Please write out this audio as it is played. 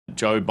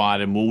Joe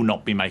Biden will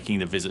not be making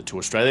the visit to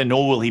Australia,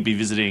 nor will he be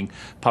visiting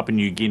Papua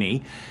New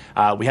Guinea.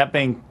 We have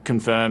been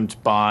confirmed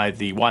by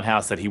the White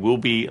House that he will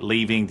be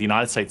leaving the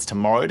United States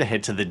tomorrow to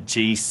head to the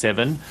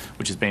G7,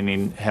 which has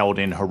been held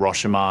in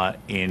Hiroshima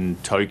in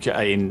Tokyo,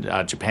 in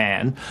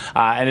Japan.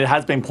 And it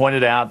has been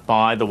pointed out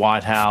by the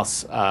White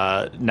House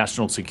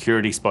national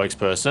security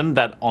spokesperson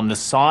that on the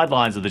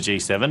sidelines of the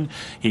G7,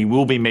 he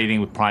will be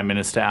meeting with Prime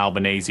Minister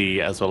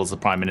Albanese as well as the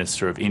Prime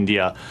Minister of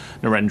India,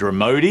 Narendra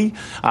Modi.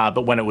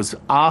 But when it was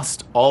asked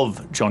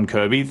of John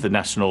Kirby, the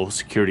national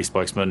security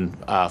spokesman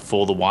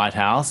for the White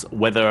House,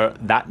 whether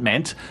that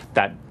meant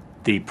that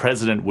the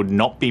president would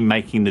not be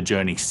making the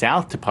journey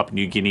south to Papua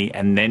New Guinea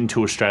and then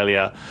to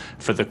Australia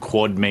for the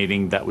Quad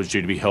meeting that was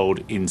due to be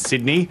held in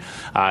Sydney.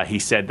 He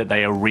said that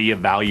they are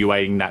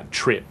re-evaluating that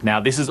trip. Now,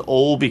 this is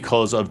all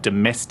because of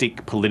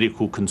domestic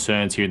political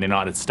concerns here in the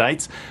United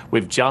States.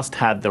 We've just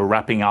had the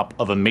wrapping up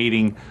of a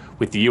meeting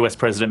with the US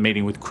president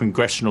meeting with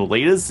congressional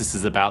leaders. This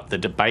is about the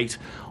debate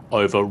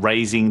over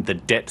raising the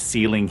debt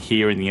ceiling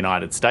here in the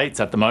United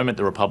States. At the moment,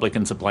 the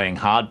Republicans are playing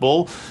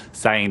hardball,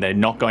 saying they're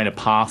not going to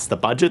pass the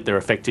budget. They're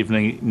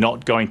effectively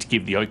not going to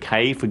give the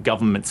okay for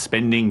government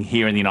spending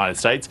here in the United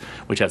States,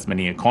 which has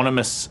many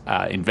economists,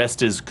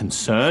 investors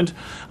concerned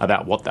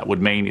about what that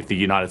would mean if the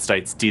United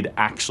States did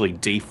actually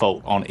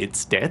default on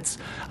its debts.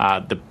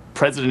 The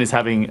president is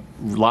having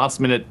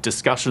last-minute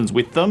discussions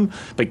with them,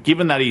 but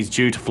given that he's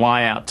due to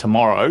fly out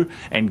tomorrow,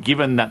 and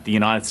given that the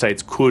United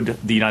States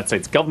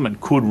government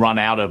could run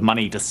out of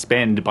money to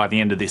spend by the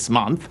end of this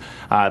month,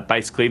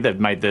 basically they've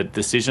made the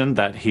decision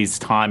that his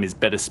time is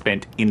better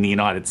spent in the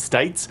United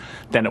States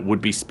than it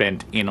would be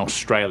spent in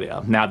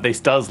Australia. Now,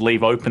 this does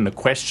leave open the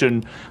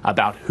question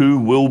about who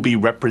will be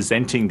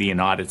representing the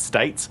United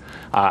States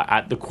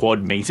at the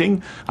Quad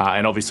meeting,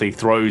 and obviously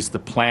throws the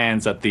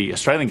plans that the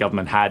Australian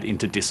government had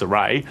into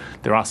disarray.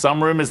 There are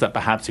some rumours that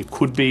perhaps it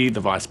could be the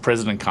Vice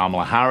President,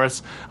 Kamala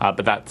Harris,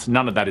 but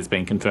none of that has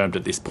been confirmed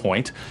at this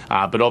point.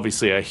 But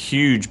obviously a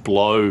huge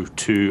blow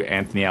to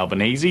Anthony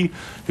Albanese,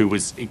 who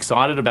was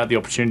excited about the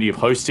opportunity of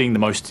hosting the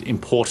most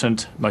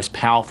important, most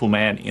powerful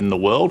man in the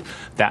world.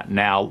 That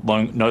now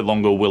no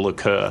longer will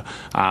occur.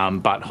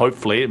 But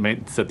hopefully it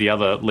means that the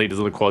other leaders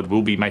of the Quad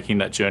will be making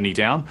that journey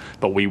down,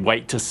 but we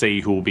wait to see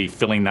who will be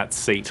filling that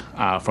seat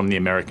from the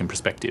American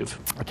perspective.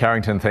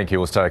 Carrington, thank you.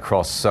 We'll stay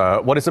across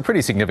what is a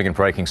pretty significant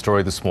breaking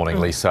story this morning,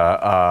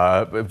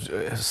 Lisa.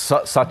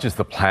 Such is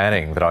the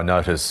planning that I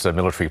noticed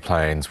military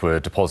planes were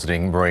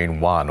depositing Marine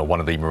One, or one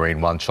of the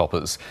Marine One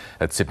choppers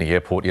at Sydney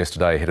Airport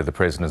yesterday ahead of the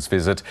President's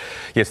visit.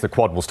 Yes, the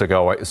Quad will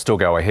still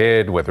go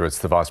ahead, whether it's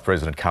the Vice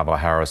President Kamala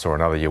Harris or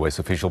another US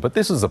official. But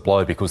this is a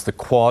blow because the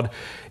Quad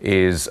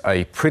is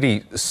a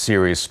pretty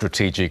serious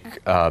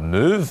strategic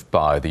move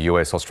by the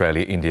US,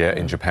 Australia, India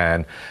and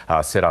Japan,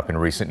 set up in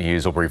recent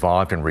years or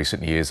revived in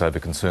recent years over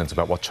concerns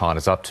about what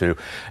China's up to.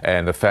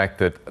 And the fact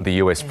that the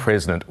US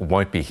President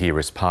won't be here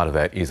as part of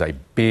that is a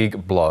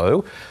big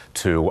blow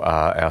to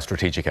our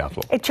strategic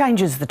outlook. It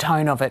changes the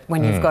tone of it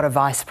when you've got a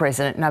Vice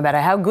President, no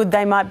matter how good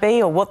they might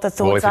be or what the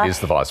thoughts are. Well, if it is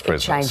the Vice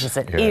President. It changes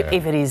it,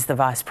 if it is the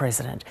Vice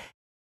President.